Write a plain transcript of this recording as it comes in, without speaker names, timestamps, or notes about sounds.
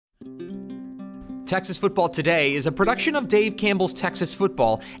Texas Football Today is a production of Dave Campbell's Texas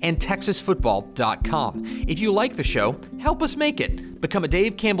Football and TexasFootball.com. If you like the show, help us make it. Become a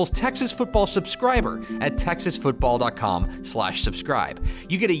Dave Campbell's Texas Football subscriber at TexasFootball.com/subscribe.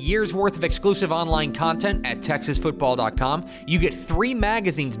 You get a year's worth of exclusive online content at TexasFootball.com. You get 3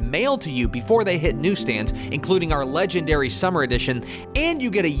 magazines mailed to you before they hit newsstands, including our legendary summer edition, and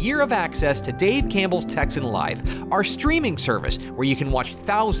you get a year of access to Dave Campbell's Texan Live, our streaming service where you can watch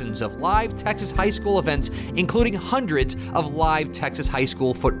thousands of live Texas high school events, including hundreds of live Texas high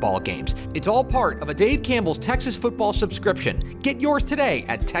school football games. It's all part of a Dave Campbell's Texas Football subscription. Get yours today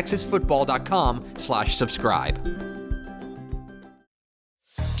at TexasFootball.com/subscribe.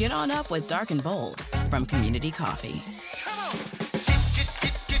 Get on up with Dark and Bold from Community Coffee.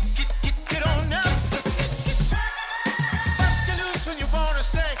 Get on up. Bust it loose when you wanna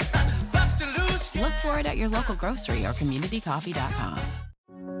say, bust it loose. Look for it at your local grocery or communitycoffee.com.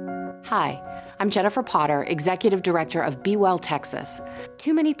 Hi, I'm Jennifer Potter, Executive Director of Be Well Texas.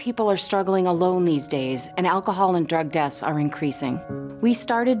 Too many people are struggling alone these days, and alcohol and drug deaths are increasing. We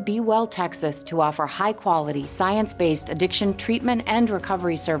started Be Well Texas to offer high-quality, science-based addiction treatment and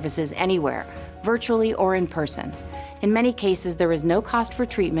recovery services anywhere, virtually or in person. In many cases, there is no cost for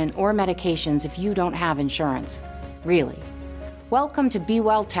treatment or medications if you don't have insurance. Really. Welcome to Be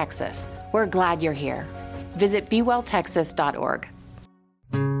Well Texas. We're glad you're here. Visit BeWellTexas.org.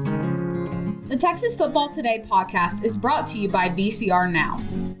 The Texas Football Today podcast is brought to you by VCR Now.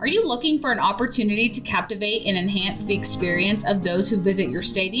 Are you looking for an opportunity to captivate and enhance the experience of those who visit your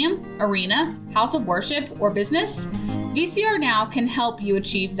stadium, arena, house of worship, or business? VCR Now can help you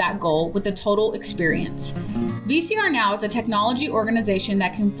achieve that goal with the total experience. VCR Now is a technology organization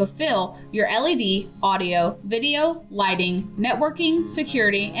that can fulfill your LED, audio, video, lighting, networking,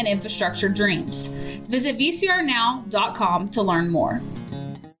 security, and infrastructure dreams. Visit VCRNow.com to learn more.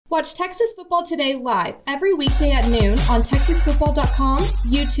 Watch Texas Football Today live every weekday at noon on TexasFootball.com,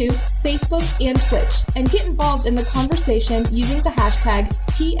 YouTube, Facebook, and Twitch, and get involved in the conversation using the hashtag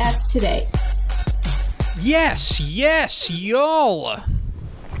TFToday. Yes, y'all.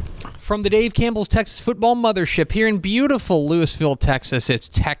 From the Dave Campbell's Texas Football Mothership here in beautiful Lewisville, Texas, it's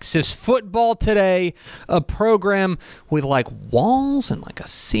Texas Football Today, a program with like walls and like a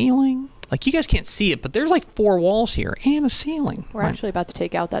ceiling. Like, you guys can't see it, but there's like 4 walls here and a ceiling. We're actually about to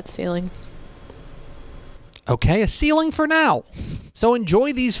take out that ceiling. Okay, a ceiling for now. So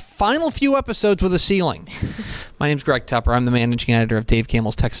enjoy these final few episodes with a ceiling. My name's Greg Tupper. I'm the managing editor of Dave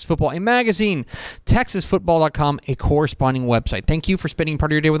Campbell's Texas Football, a magazine, TexasFootball.com, a corresponding website. Thank you for spending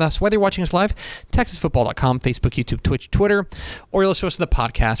part of your day with us, whether you're watching us live, TexasFootball.com, Facebook, YouTube, Twitch, Twitter, or you're listening to the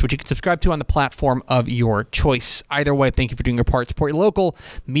podcast, which you can subscribe to on the platform of your choice. Either way, thank you for doing your part. Support your local,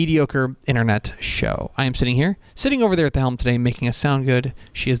 mediocre internet show. I am sitting over there at the helm today, making us sound good.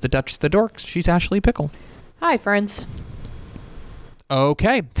 She is the Duchess of the Dorks. She's Ashley Pickle. Hi, friends.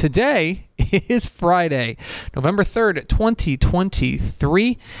 Okay, today is Friday, November 3rd,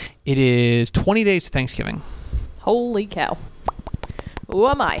 2023. It is 20 days to Thanksgiving. Holy cow. Who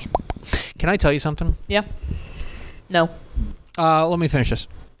am I? Can I tell you something? Yeah. No. Let me finish this.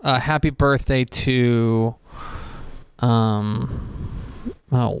 Happy birthday to... oh,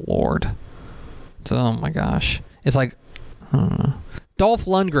 Lord. Oh, my gosh. It's like... Dolph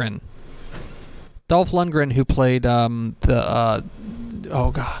Lundgren. Dolph Lundgren, who played Ivan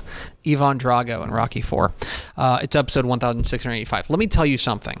Drago in Rocky IV. It's episode 1685. Let me tell you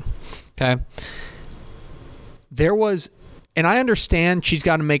something, okay? There was, and I understand she's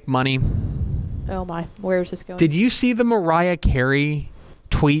got to make money. Oh my, where is this going? Did you see the Mariah Carey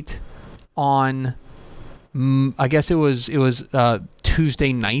tweet on, I guess it was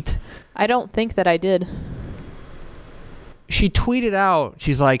Tuesday night? I don't think that I did. She tweeted out,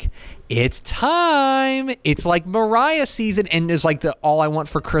 she's like, it's time. It's like Mariah season, and it's like the All I Want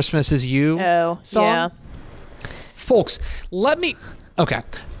for Christmas Is You song. Yeah. Folks, okay,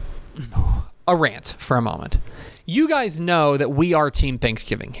 a rant for a moment. You guys know that we are Team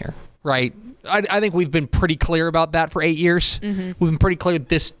Thanksgiving here, right? I think we've been pretty clear about that for 8 years. Mm-hmm. We've been pretty clear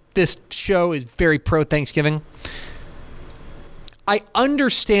this show is very pro-Thanksgiving. I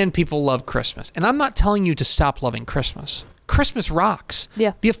understand people love Christmas, and I'm not telling you to stop loving Christmas. Christmas rocks.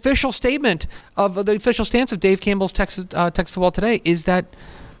 Yeah. The official stance of Dave Campbell's Texas Football Today is that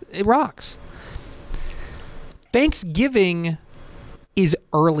it rocks. Thanksgiving is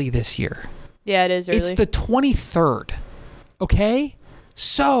early this year. Yeah, it is early. It's the 23rd. Okay?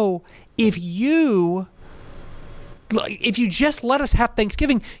 So if you just let us have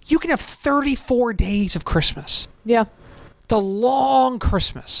Thanksgiving, you can have 34 days of Christmas. Yeah. The long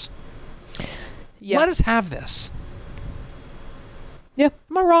Christmas. Yeah. Let us have this. Yeah.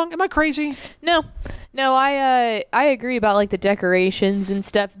 Am I wrong? Am I crazy? No, I agree about like the decorations and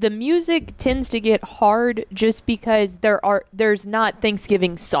stuff. The music tends to get hard just because there's not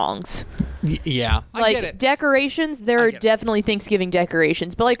Thanksgiving songs. Yeah, I like get it. Decorations, there are definitely Thanksgiving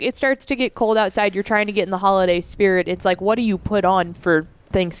decorations, but like it starts to get cold outside. You're trying to get in the holiday spirit. It's like, what do you put on for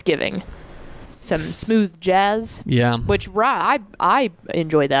Thanksgiving? Some smooth jazz. Yeah. Which I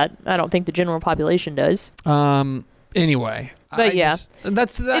enjoy that. I don't think the general population does. Anyway. But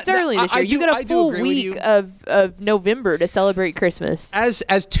that's that. It's early this year. You got a full week of November to celebrate Christmas.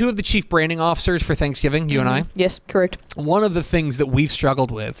 As two of the chief branding officers for Thanksgiving, you and I. Yes, correct. One of the things that we've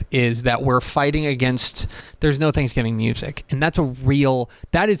struggled with is that we're fighting against. There's no Thanksgiving music, and that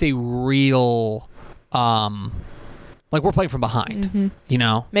is a real. Like we're playing from behind. You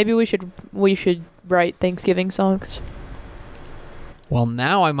know. Maybe we should write Thanksgiving songs. Well,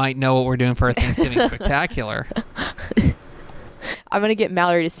 now I might know what we're doing for our Thanksgiving spectacular. I'm gonna get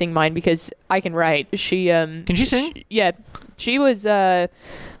Mallory to sing mine because I can write. She Can she sing? She was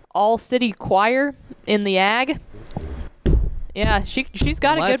all city choir in the ag. Yeah, she's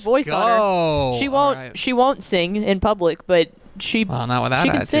got a good voice on her. She won't sing in public, but not without she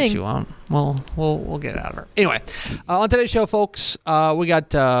can sing. She won't. Well, we'll get it out of her. Anyway, on today's show, folks, we got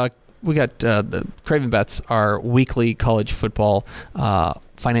the Craven Bets, our weekly college football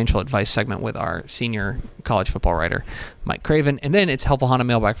financial advice segment with our senior college football writer, Mike Craven. And then it's Helpful Honda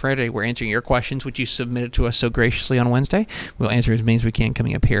Mailbag Friday. We're answering your questions, which you submitted to us so graciously on Wednesday. We'll answer as many as we can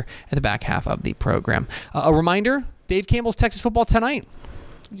coming up here at the back half of the program. A reminder, Dave Campbell's Texas football tonight.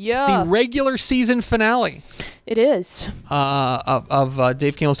 Yeah. It's the regular season finale. It is. Of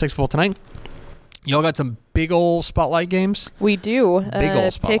Dave Campbell's Texas football tonight. Y'all got some big old spotlight games? We do. Big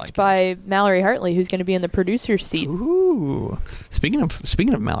old spotlight picked by Mallory Hartley, who's going to be in the producer's seat. Ooh. Speaking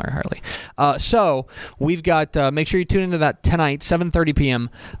of Mallory Hartley. So we've got, make sure you tune into that tonight, 7:30 p.m.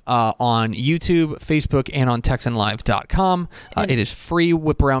 On YouTube, Facebook, and on TexanLive.com. It is free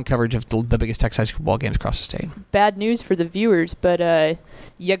whip-around coverage of the biggest Texas high school football games across the state. Bad news for the viewers, but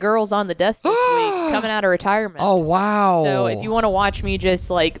your girl's on the desk this week, coming out of retirement. Oh, wow. So if you want to watch me just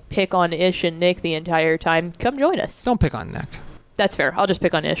like pick on Ish and Nick the entire time, come join us. Don't pick on Nick. That's fair. I'll just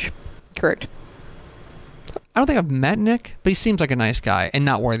pick on Ish. Correct. I don't think I've met Nick, but he seems like a nice guy and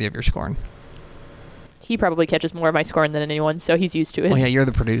not worthy of your scorn. He probably catches more of my scorn than anyone, so he's used to it. Well, yeah, you're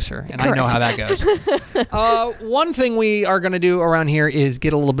the producer, and Correct. I know how that goes. One thing we are going to do around here is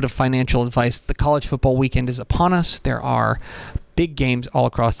get a little bit of financial advice. The college football weekend is upon us. There are big games all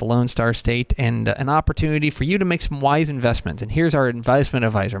across the Lone Star State and an opportunity for you to make some wise investments. And here's our investment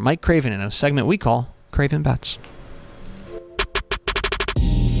advisor, Mike Craven, in a segment we call Craven Bets.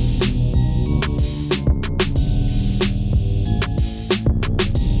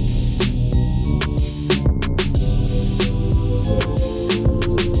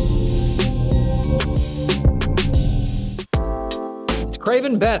 It's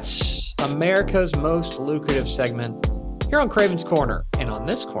Craven Bets, America's most lucrative segment. Here on Craven's Corner, and on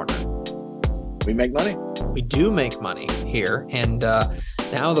this corner, we make money. We do make money here, and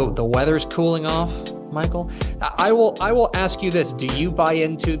now the weather's cooling off. Michael, I will ask you this: do you buy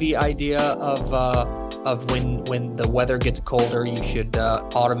into the idea of when the weather gets colder, you should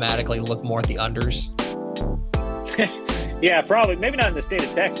automatically look more at the unders? Yeah, probably. Maybe not in the state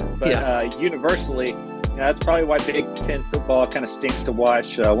of Texas, but universally. That's probably why Big Ten football kind of stinks to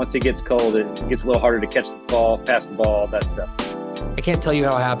watch. Once it gets cold, it gets a little harder to catch the ball, pass the ball, that stuff. I can't tell you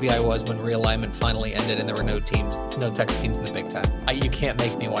how happy I was when realignment finally ended and there were no Texas teams in the Big Ten. You can't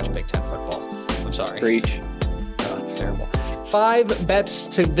make me watch Big Ten football. I'm sorry. Preach. Oh, it's terrible. 5 bets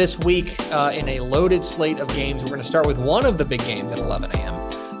to this week in a loaded slate of games. We're going to start with one of the big games at 11 a.m.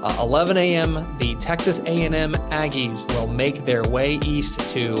 11 a.m., the Texas A&M Aggies will make their way east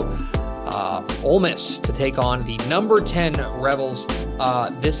to Ole Miss to take on the number 10 Rebels.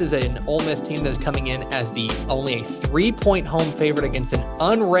 This is an Ole Miss team that is coming in as only a 3-point home favorite against an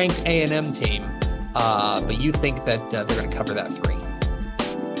unranked A&M team. But you think that they're going to cover that 3.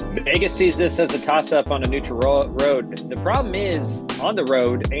 Vegas sees this as a toss-up on a neutral road. The problem is, on the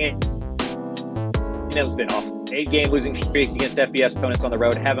road, A&M's been awful. 8-game losing streak against FBS opponents on the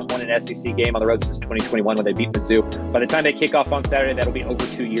road. Haven't won an SEC game on the road since 2021 when they beat Mizzou. By the time they kick off on Saturday, that'll be over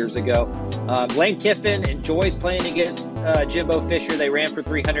 2 years ago. Lane Kiffin enjoys playing against Jimbo Fisher. They ran for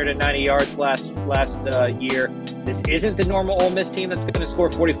 390 yards last year. This isn't the normal Ole Miss team that's going to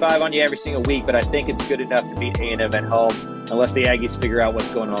score 45 on you every single week, but I think it's good enough to beat A&M at home, unless the Aggies figure out what's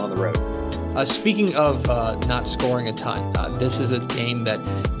going on the road. Speaking of not scoring a ton, this is a game that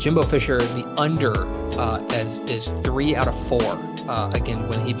Jimbo Fisher, the under, is 3 out of 4, again,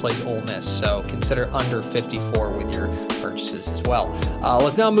 when he plays Ole Miss. So consider under 54 with your purchases as well.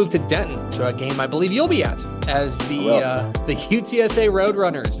 Let's now move to Denton, to a game I believe you'll be at, as the UTSA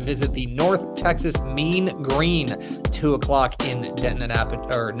Roadrunners visit the North Texas Mean Green, 2 o'clock in Denton and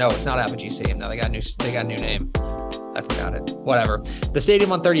it's not Apogee Stadium. No, they got a new name. I forgot it. Whatever. The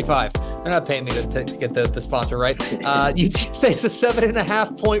stadium on 35. They're not paying me to get the sponsor right. UTSA is a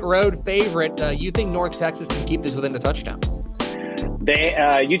 7.5-point road favorite. You think North Texas can keep this within a touchdown?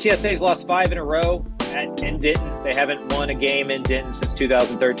 UTSA's lost 5 in a row in Denton. They haven't won a game in Denton since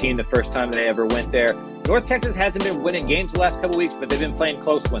 2013, the first time they ever went there. North Texas hasn't been winning games the last couple weeks, but they've been playing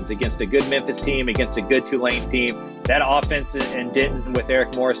close ones against a good Memphis team, against a good Tulane team. That offense in Denton with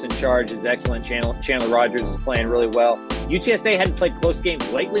Eric Morris in charge is excellent. Chandler Rogers is playing really well. UTSA hadn't played close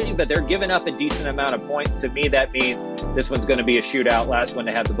games lately, but they're giving up a decent amount of points. To me, that means this one's going to be a shootout. Last one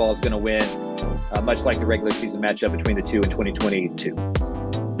to have the ball is going to win, much like the regular season matchup between the two in 2022.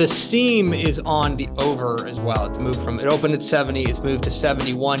 The steam is on the over as well. It opened at 70, it's moved to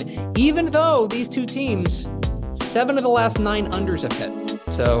 71, even though these two teams, 7 of the last 9 unders have hit.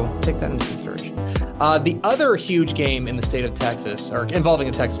 So take that into consideration. The other huge game in the state of Texas, or involving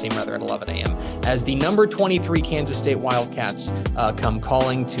a Texas team rather, at 11 a.m., as the number 23 Kansas State Wildcats come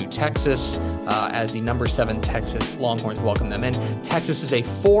calling to Texas, as the number 7 Texas Longhorns welcome them in. Texas is a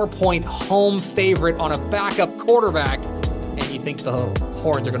 4-point home favorite on a backup quarterback, and you think the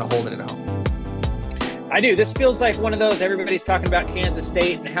Horns are going to hold it at home? I do. This feels like one of those, everybody's talking about Kansas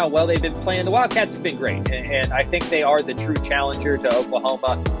State and how well they've been playing. The Wildcats have been great, and I think they are the true challenger to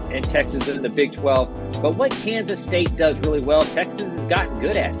Oklahoma and Texas in the Big 12. But what Kansas State does really well, Texas has gotten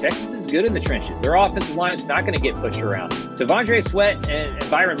good at. Texas is good in the trenches. Their offensive line is not going to get pushed around. Devondre Sweat and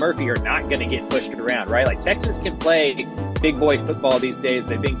Byron Murphy are not going to get pushed around, right? Like, Texas can play big boy football these days.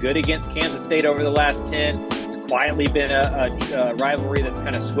 They've been good against Kansas State over the last 10. Quietly been a rivalry that's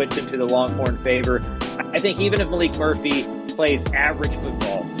kind of switched into the Longhorn favor. I think even if Malik Murphy plays average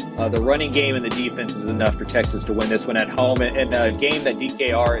football, the running game and the defense is enough for Texas to win this one at home in a game that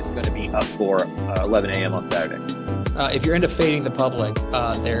DKR is going to be up for 11 a.m. on Saturday. If you're into fading the public,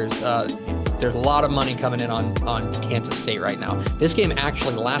 there's a lot of money coming in on Kansas State right now. This game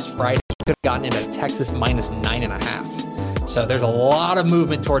actually last Friday you could have gotten in at Texas minus 9.5. So there's a lot of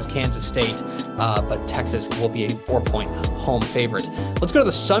movement towards Kansas State, but Texas will be a 4-point home favorite. Let's go to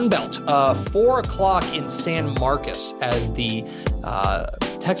the Sun Belt. 4 o'clock in San Marcos as the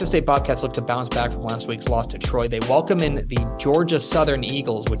Texas State Bobcats look to bounce back from last week's loss to Troy. They welcome in the Georgia Southern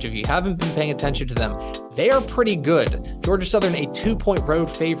Eagles, which if you haven't been paying attention to them, they are pretty good. Georgia Southern, a 2-point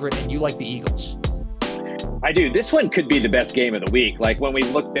road favorite, and you like the Eagles. I do. This one could be the best game of the week. Like, when we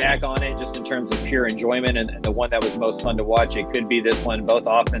look back on it, just in terms of pure enjoyment and the one that was most fun to watch, it could be this one. Both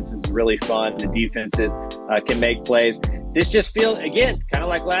offenses really fun. The defenses can make plays. This just feels, again, kind of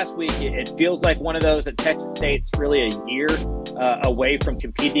like last week, it feels like one of those that Texas State's really a year away from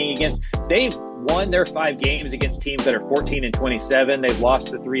competing against. They've won their 5 games against teams that are 14-27. They've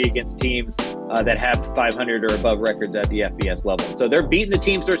lost the 3 against teams that have 500 or above records at the FBS level. So they're beating the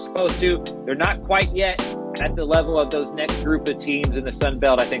teams they're supposed to. They're not quite yet at the level of those next group of teams in the Sun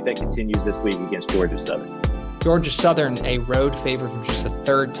Belt. I think that continues this week against Georgia Southern. Georgia Southern, a road favorite for just the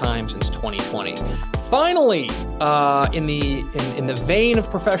 3rd time since 2020. Finally, in the vein of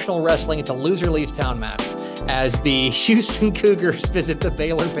professional wrestling, it's a loser leaves town match as the Houston Cougars visit the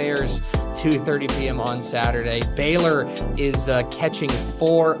Baylor Bears, 2:30 p.m. on Saturday. Baylor is catching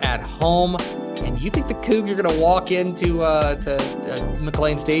 4 at home. And you think the Cougs are going to walk into to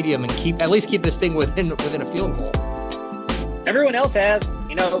McLean Stadium and at least keep this thing within a field goal? Everyone else has.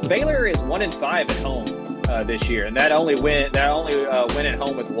 Baylor is 1-5 at home this year, and that only win at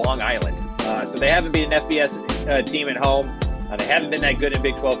home was Long Island. So they haven't beaten an FBS team at home. They haven't been that good in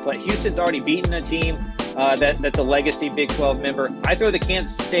Big 12 play. Houston's already beaten a team that's a legacy Big 12 member. I throw the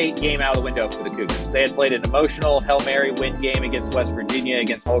Kansas State game out of the window for the Cougars. They had played an emotional Hail Mary win game against West Virginia,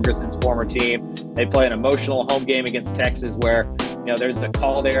 against Holgerson's former team. They play an emotional home game against Texas where, there's a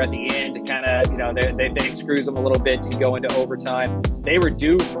call there at the end to kind of, they screws them a little bit to go into overtime. They were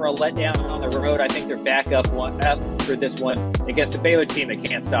due for a letdown on the road. I think they're back up for this one against a Baylor team that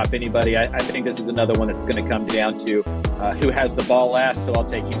can't stop anybody. I think this is another one that's going to come down to who has the ball last, so I'll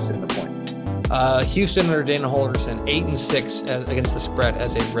take Houston in the points. Houston under Dana Holgerson, 8-6 against the spread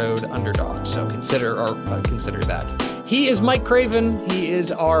as a road underdog. So consider that. He is Mike Craven. He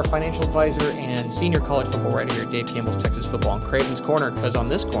is our financial advisor and senior college football writer here at Dave Campbell's Texas Football and Craven's Corner, because on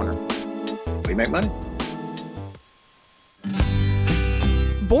this corner, we make money.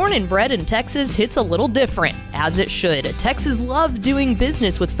 Born and bred in Texas hits a little different, as it should. Texas loves doing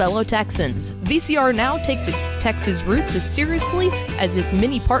business with fellow Texans. VCR Now takes its Texas roots as seriously as its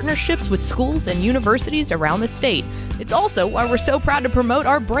many partnerships with schools and universities around the state. It's also why we're so proud to promote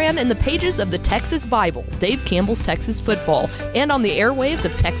our brand in the pages of the Texas Bible, Dave Campbell's Texas Football, and on the airwaves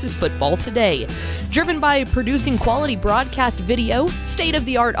of Texas Football Today. Driven by producing quality broadcast video,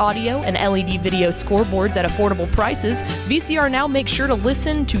 state-of-the-art audio, and LED video scoreboards at affordable prices, VCR Now makes sure to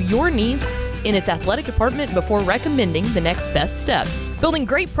listen to your needs in its athletic department before recommending the next best steps. Building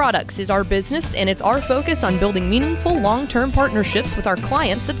great products is our business, and it's our focus on building meaningful, long-term partnerships with our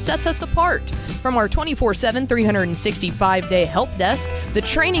clients that sets us apart. From our 24/7, 365-day help desk, the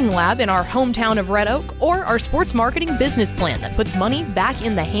training lab in our hometown of Red Oak, or our sports marketing business plan that puts money back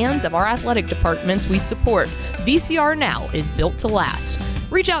in the hands of our athletic departments we support, VCR Now is built to last.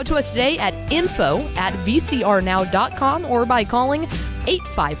 Reach out to us today at info@vcrnow.com or by calling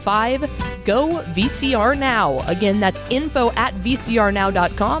 855-GO-VCR-NOW. Again, that's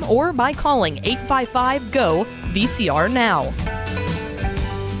info@vcrnow.com or by calling 855-GO-VCR-NOW.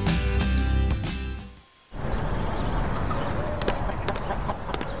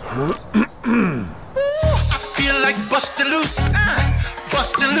 I feel like busting loose.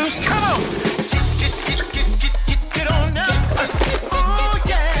 Busting loose. Come on. Get on up. Oh,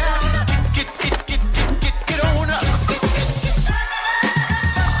 yeah. Get on up.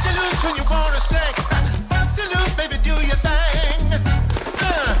 Busting loose when you want to sing. Busting loose, baby, do your thing.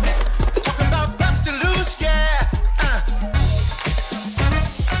 Talking about busting loose, yeah.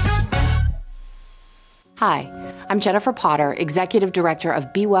 Hi, I'm Jennifer Potter, Executive Director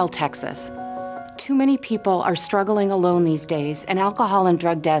of Be Well Texas. Too many people are struggling alone these days, and alcohol and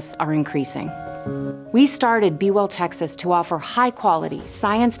drug deaths are increasing. We started Be Well Texas to offer high-quality,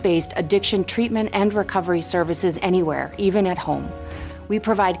 science-based addiction treatment and recovery services anywhere, even at home. We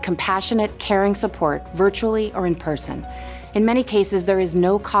provide compassionate, caring support, virtually or in person. In many cases, there is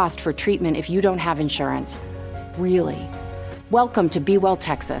no cost for treatment if you don't have insurance. Really. Welcome to Be Well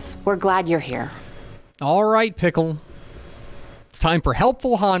Texas. We're glad you're here. All right, Pickle. It's time for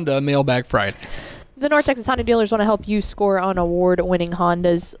Helpful Honda Mailbag Friday. The North Texas Honda dealers want to help you score on award-winning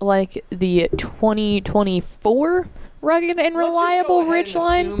Hondas like the 2024 rugged and reliable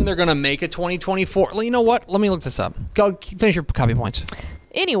Ridgeline. They're going to make a 2024. You know what? Let me look this up. Go finish your copy points.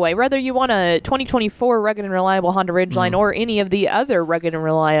 Anyway, whether you want a 2024 rugged and reliable Honda Ridgeline or any of the other rugged and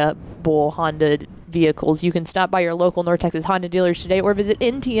reliable Honda vehicles, you can stop by your local North Texas Honda dealers today or visit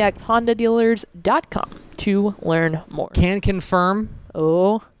ntxhondadealers.com to learn more. Can confirm.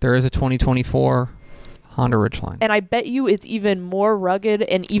 Oh. There is a 2024 Honda Ridgeline. And I bet you it's even more rugged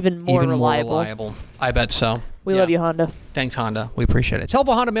and even more reliable. I bet so. We love you, Honda. Thanks, Honda. We appreciate it. It's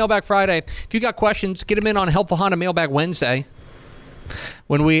Helpful Honda Mailbag Friday. If you got questions, get them in on Helpful Honda Mailbag Wednesday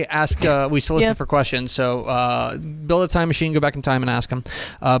when we ask, we solicit for questions. So build a time machine, go back in time and ask them.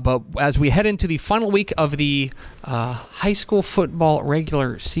 But as we head into the final week of the high school football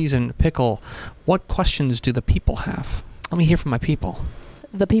regular season, Pickle, what questions do the people have? Let me hear from my people.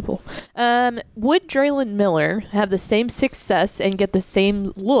 The people. Would Drelon Miller have the same success and get the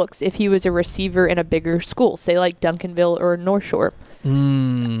same looks if he was a receiver in a bigger school, say like Duncanville or North Shore?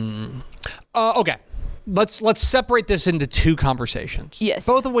 Okay. Let's separate this into two conversations. Yes.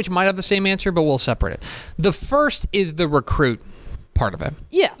 Both of which might have the same answer, but we'll separate it. The first is the recruit part of it.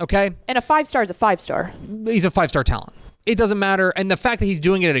 Yeah. Okay? And a 5-star is a 5-star. He's a 5-star talent. It doesn't matter. And the fact that he's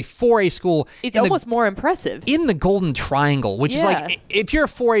doing it at a 4A school... It's almost more impressive. In the Golden Triangle, which is like... If you're a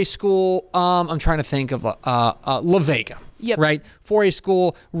 4A school, I'm trying to think of La Vega. Yep. Right? 4A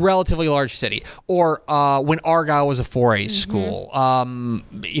school, relatively large city. Or when Argyle was a 4A school.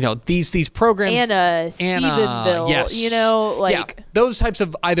 These programs... Anna, Stephenville, yes. Those types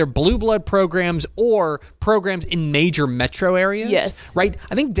of either blue blood programs or programs in major metro areas. Yes. Right?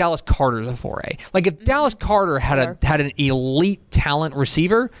 I think Dallas Carter's a 4A. Like if Dallas Carter had an elite talent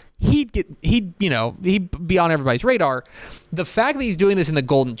receiver, he'd be on everybody's radar. The fact that he's doing this in the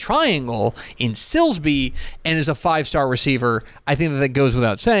Golden Triangle in Silsbee and is a 5-star receiver, I think that goes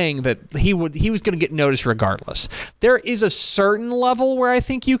without saying that he was going to get noticed regardless. There is a certain level where I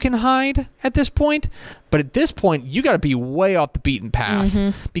think you can hide at this point, but at this point you got to be way off the beaten path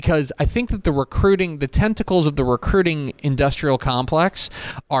because I think that the tentacles of the recruiting industrial complex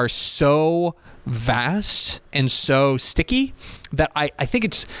are so vast and so sticky that I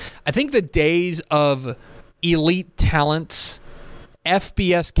think the days of elite talents,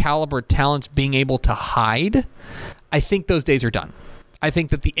 FBS caliber talents being able to hide, I think those days are done. I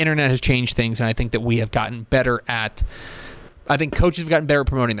think that the internet has changed things, and I think that we have gotten better at I think coaches have gotten better at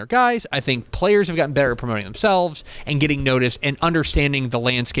promoting their guys. I think players have gotten better at promoting themselves and getting noticed and understanding the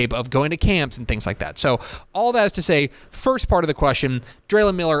landscape of going to camps and things like that. So all that is to say, first part of the question,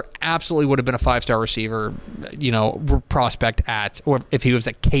 Drelon Miller absolutely would have been a 5-star receiver, prospect or if he was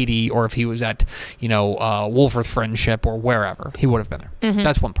at Katy or if he was at, Wolford Friendship or wherever, he would have been there. Mm-hmm.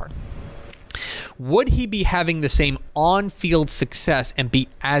 That's one part. Would he be having the same on-field success and be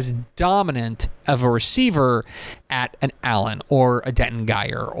as dominant of a receiver at an Allen or a Denton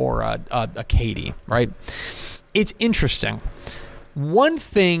Geyer or a Katy, right? It's interesting. One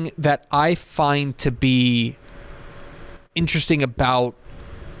thing that I find to be interesting about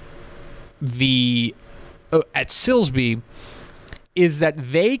at Silsbee is that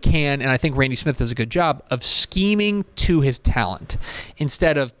they can, and I think Randy Smith does a good job, of scheming to his talent.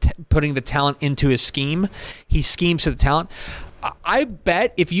 Instead of putting the talent into his scheme, he schemes to the talent. I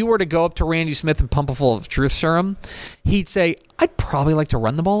bet if you were to go up to Randy Smith and pump a full of truth serum, he'd say, I'd probably like to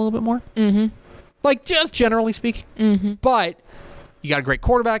run the ball a little bit more. Mm-hmm. Like, just generally speaking. Mm-hmm. But you got a great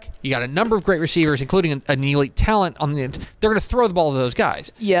quarterback. You got a number of great receivers, including an elite talent. They're going to throw the ball to those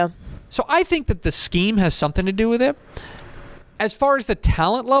guys. Yeah. So I think that the scheme has something to do with it. As far as the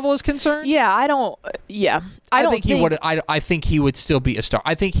talent level is concerned, I think he would still be a star.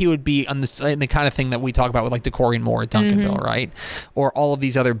 I think he would be in the kind of thing that we talk about with like DeCorian Moore at Duncanville, mm-hmm. right? Or all of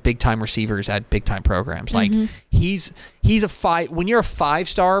these other big time receivers at big time programs. Mm-hmm. Like he's when you're a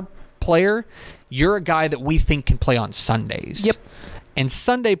 5-star player, you're a guy that we think can play on Sundays. Yep. And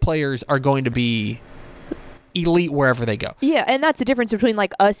Sunday players are going to be elite wherever they go. Yeah, and that's the difference between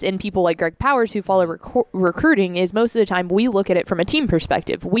like us and people like Greg Powers who follow recruiting is most of the time we look at it from a team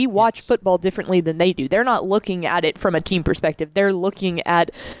perspective. We watch football differently than they do. They're not looking at it from a team perspective. They're looking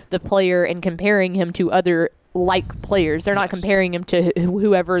at the player and comparing him to other like players. They're not comparing him to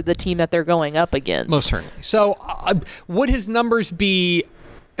whoever the team that they're going up against. Most certainly. So would his numbers be...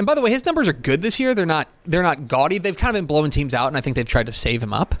 And by the way, his numbers are good this year. They're not gaudy. They've kind of been blowing teams out, and I think they've tried to save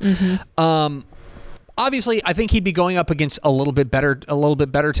him up. Mm-hmm. Obviously, I think he'd be going up against a little bit better talent, a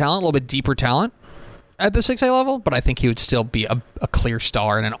little bit deeper talent at the 6A level, but I think he would still be a clear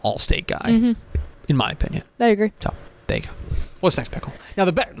star and an all-state guy, mm-hmm. in my opinion. I agree. So, there you go. What's next, Pickle? Now,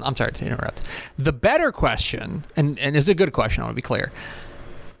 I'm sorry to interrupt. The better question, and it's a good question, I want to be clear.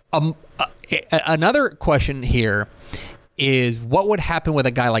 Another question here is what would happen with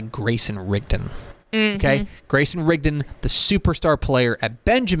a guy like Grayson Rigdon? Mm-hmm. Okay, Grayson Rigdon, the superstar player at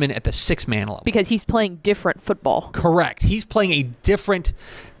Benjamin at the 6-man level. Because he's playing different football. Correct. He's playing a different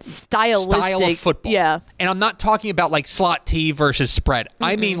style of football. Yeah. And I'm not talking about like slot T versus spread. Mm-hmm.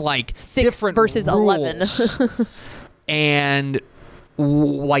 I mean like 6 different versus rules. 11. And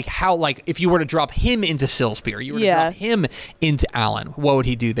like how, like if you were to drop him into Silsbee or you were to drop him into Allen, what would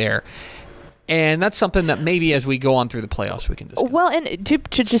he do there? And that's something that maybe as we go on through the playoffs we can discuss. Well, and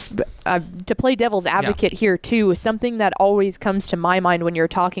to play devil's advocate here too, something that always comes to my mind when you're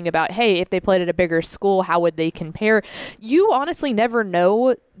talking about, hey, if they played at a bigger school, how would they compare? You honestly never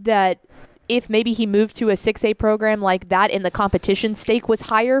know that if maybe he moved to a 6A program like that and the competition stake was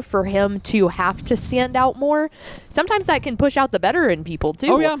higher for him to have to stand out more, sometimes that can push out the better in people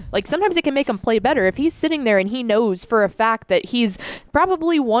too. Oh, yeah. Like sometimes it can make him play better. If he's sitting there and he knows for a fact that he's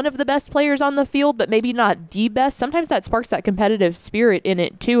probably one of the best players on the field, but maybe not the best, sometimes that sparks that competitive spirit in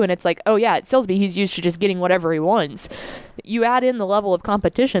it too. And it's like, oh yeah, at Silsbee, he's used to just getting whatever he wants. You add in the level of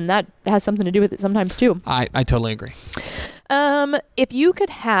competition, that has something to do with it sometimes too. I totally agree. If you could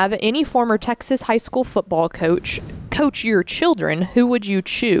have any former Texas high school football coach your children, who would you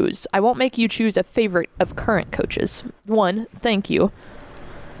choose? I won't make you choose a favorite of current coaches. One, thank you.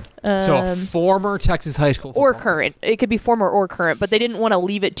 So a former Texas high school football or current. It could be former or current, but they didn't want to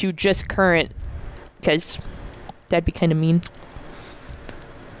leave it to just current because that'd be kind of mean.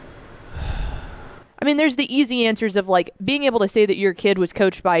 I mean, there's the easy answers of like being able to say that your kid was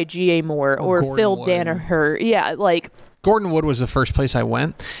coached by G.A. Moore or Gordon Phil Wood. Danaher. Yeah, like Gordon Wood was the first place I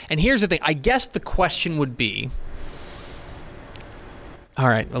went. And here's the thing. I guess the question would be, all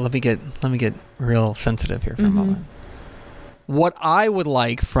right, well, let me get real sensitive here for a moment. What I would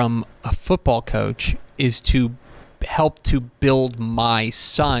like from a football coach is to help to build my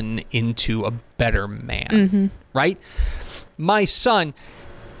son into a better man, right? My son,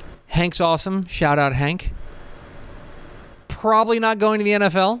 Hank's awesome. Shout out, Hank. Probably not going to the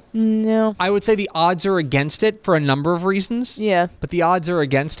NFL. No. I would say the odds are against it for a number of reasons. Yeah. But the odds are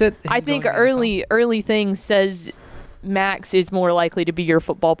against it. I think early things says Max is more likely to be your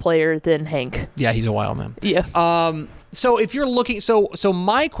football player than Hank. Yeah, he's a wild man. Yeah. So if you're looking, so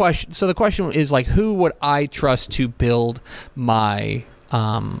the question is like, who would I trust to build my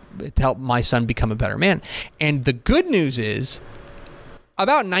to help my son become a better man. And the good news is,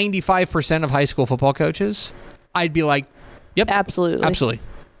 about 95% of high school football coaches, I'd be like, yep, absolutely,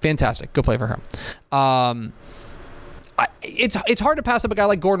 fantastic, go play for her. It's hard to pass up a guy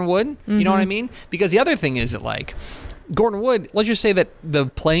like Gordon Wood. You know what I mean? Because the other thing is that, like, Gordon Wood, let's just say that the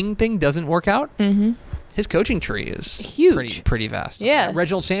playing thing doesn't work out. His coaching tree is huge, pretty vast. Yeah,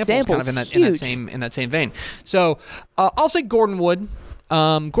 Reginald Sample's kind of in that same vein. So I'll say Gordon Wood.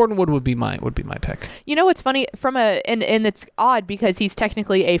 Gordon Wood would be my pick. You know what's funny and it's odd because he's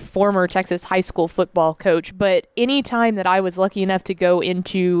technically a former Texas high school football coach, but any time that I was lucky enough to go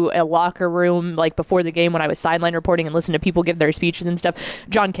into a locker room like before the game when I was sideline reporting and listen to people give their speeches and stuff,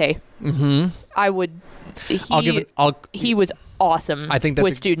 John Kay. I would. He was awesome. I think that's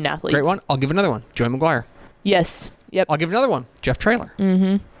with student athletes. Great one. I'll give another one. Joey McGuire. Yes. Yep. I'll give another one. Jeff Traylor.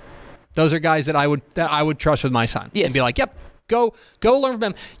 Those are guys that I would trust with my son and be like, yep. Go learn from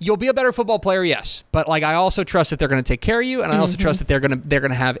them. You'll be a better football player, yes. But like I also trust that they're going to take care of you, and I also trust that they're going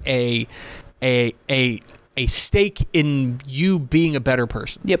to have a stake in you being a better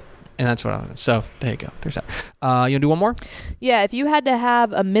person. Yep. And that's what I'm. So there you go. There's that. You want to do one more? Yeah. If you had to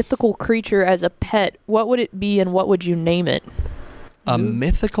have a mythical creature as a pet, what would it be, and what would you name it? A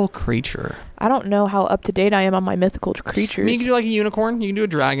mythical creature. I don't know how up to date I am on my mythical creatures. I mean, you can do like a unicorn. You can do a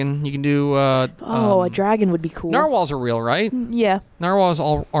dragon. You can do. A dragon would be cool. Narwhals are real, right? Yeah. Narwhals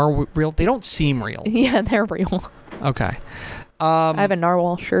are real. They don't seem real. Yeah, they're real. Okay. I have a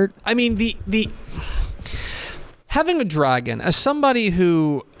narwhal shirt. I mean, the having a dragon as somebody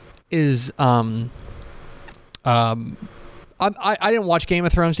who is I didn't watch Game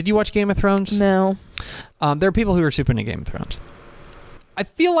of Thrones. Did you watch Game of Thrones? No. There are people who are super into Game of Thrones. I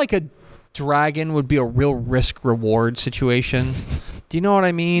feel like a dragon would be a real risk-reward situation. Do you know what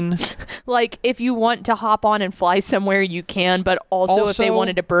I mean? Like, if you want to hop on and fly somewhere, you can, but also if they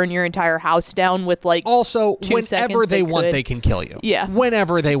wanted to burn your entire house down with, like, also, 2 whenever seconds, they want, they can kill you. Yeah.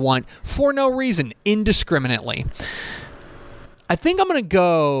 Whenever they want, for no reason, indiscriminately. I think I'm going to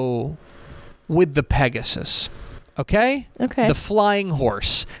go with the Pegasus. Okay? Okay. The flying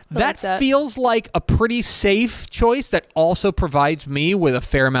horse. That feels like a pretty safe choice that also provides me with a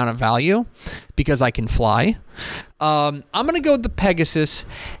fair amount of value because I can fly. I'm going to go with the Pegasus,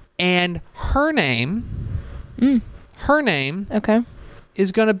 and her name okay,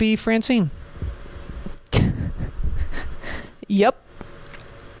 is going to be Francine. Yep.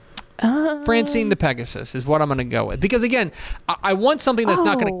 Francine the Pegasus is what I'm going to go with. Because, again, I want something that's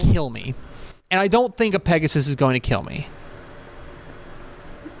not going to kill me. And I don't think a Pegasus is going to kill me.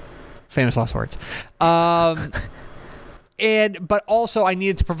 Famous last words. But also I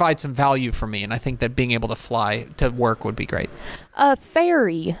needed to provide some value for me, and I think that being able to fly to work would be great. A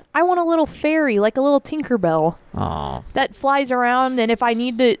fairy. I want a little fairy, like a little Tinkerbell. Oh. That flies around, and if I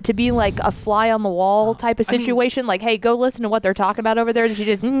need to be like a fly on the wall type of situation, like, hey, go listen to what they're talking about over there, and she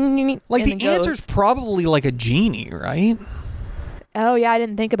just... Like, the answer's probably like a genie, right? Oh, yeah, I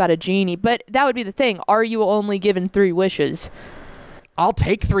didn't think about a genie. But that would be the thing. Are you only given 3 wishes? I'll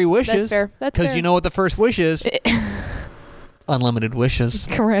take 3 wishes. That's fair. Because you know what the first wish is? Unlimited wishes.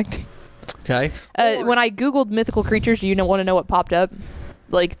 Correct. Okay. When I Googled mythical creatures, do you want to know what popped up?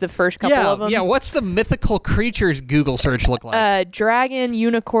 Like the first couple of them? Yeah, what's the mythical creatures Google search look like? Dragon,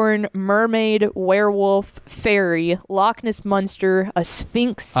 unicorn, mermaid, werewolf, fairy, Loch Ness monster, a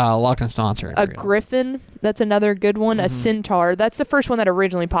sphinx, Loch Ness monster, a griffin. That's another good one. A centaur. That's the first one that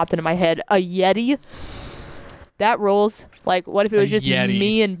originally popped into my head. A yeti. That rolls. Like, what if it was just yeti.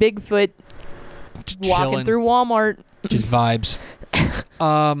 me and Bigfoot walking chilling through Walmart? Just vibes.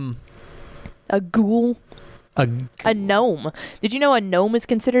 A ghoul. A gnome. Did you know a gnome is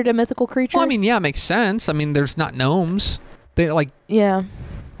considered a mythical creature? Well, I mean, yeah, it makes sense. I mean, there's not gnomes. They like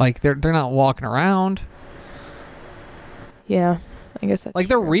they're not walking around. Yeah, I guess that's like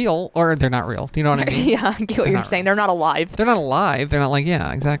they're real or they're not real. Do you know what I mean? Yeah, I get what you're saying. They're not alive. They're not alive. They're not like,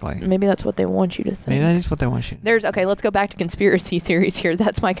 yeah, exactly. Maybe that's what they want you to think. Maybe that is what they want you to think. Okay, let's go back to conspiracy theories here.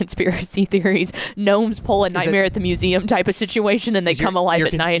 That's my conspiracy theories. Gnomes pull a Nightmare at the Museum type of situation and they come alive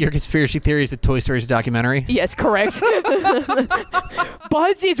at night. Your conspiracy theory is that Toy Story is a documentary? Yes, correct.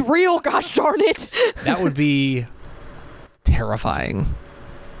 Buzz is real, gosh darn it. That would be terrifying.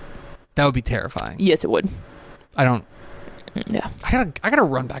 That would be terrifying. Yes, it would. Yeah. I gotta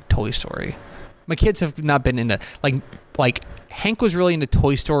run back Toy Story. My kids have not been into like Hank was really into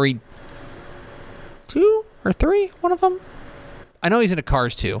Toy Story 2 or 3, one of them. I know he's into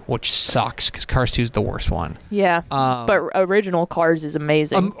Cars 2, which sucks because Cars 2 is the worst one. Yeah, but original Cars is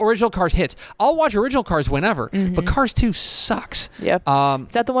amazing. Original Cars hits. I'll watch original Cars whenever, but Cars 2 sucks. Yep.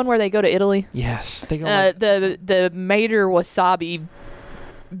 Is that the one where they go to Italy? Yes, they go. The Mater Wasabi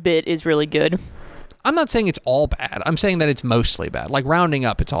bit is really good. I'm not saying it's all bad. I'm saying that it's mostly bad. Like rounding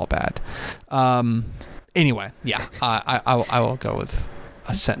up, it's all bad. Anyway, yeah, I will go with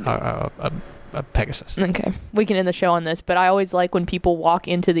a Pegasus. Okay, we can end the show on this, but I always like when people walk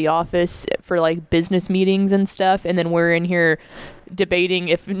into the office for like business meetings and stuff, and then we're in here debating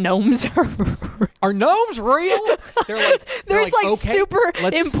if gnomes are gnomes real? There's like okay, super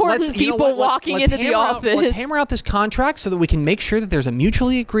important people walking into the office. Let's hammer out this contract so that we can make sure that there's a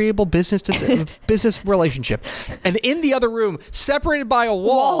mutually agreeable business relationship. And in the other room, separated by a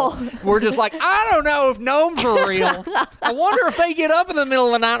wall, we're just like, I don't know if gnomes are real. I wonder if they get up in the middle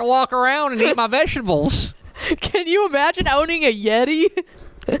of the night and walk around and eat my vegetables. Can you imagine owning a Yeti?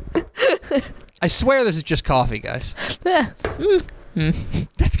 I swear this is just coffee, guys.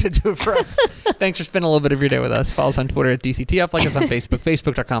 That's going to do it for us. Thanks for spending a little bit of your day with us. Follow us on Twitter at DCTF. Like us on Facebook,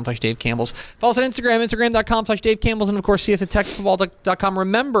 facebook.com/Dave Campbell's. Follow us on Instagram, instagram.com/Dave Campbell's. And, of course, see us at texasfootball.com.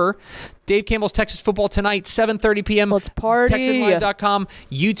 Remember, Dave Campbell's Texas Football tonight, 7:30 p.m. Let's party. TexasLive.com,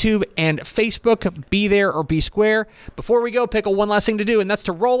 YouTube, and Facebook. Be there or be square. Before we go, Pickle, one last thing to do, and that's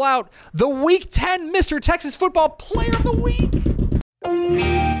to roll out the Week 10 Mr. Texas Football Player of the Week.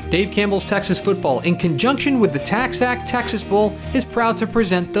 Dave Campbell's Texas Football, in conjunction with the Tax Act Texas Bowl, is proud to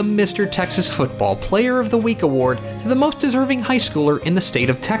present the Mr. Texas Football Player of the Week Award to the most deserving high schooler in the state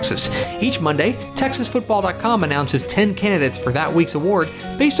of Texas. Each Monday, TexasFootball.com announces 10 candidates for that week's award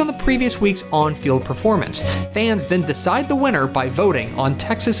based on the previous week's on-field performance. Fans then decide the winner by voting on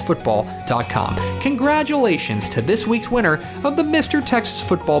TexasFootball.com. Congratulations to this week's winner of the Mr. Texas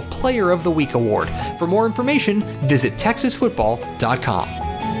Football Player of the Week Award. For more information, visit TexasFootball.com.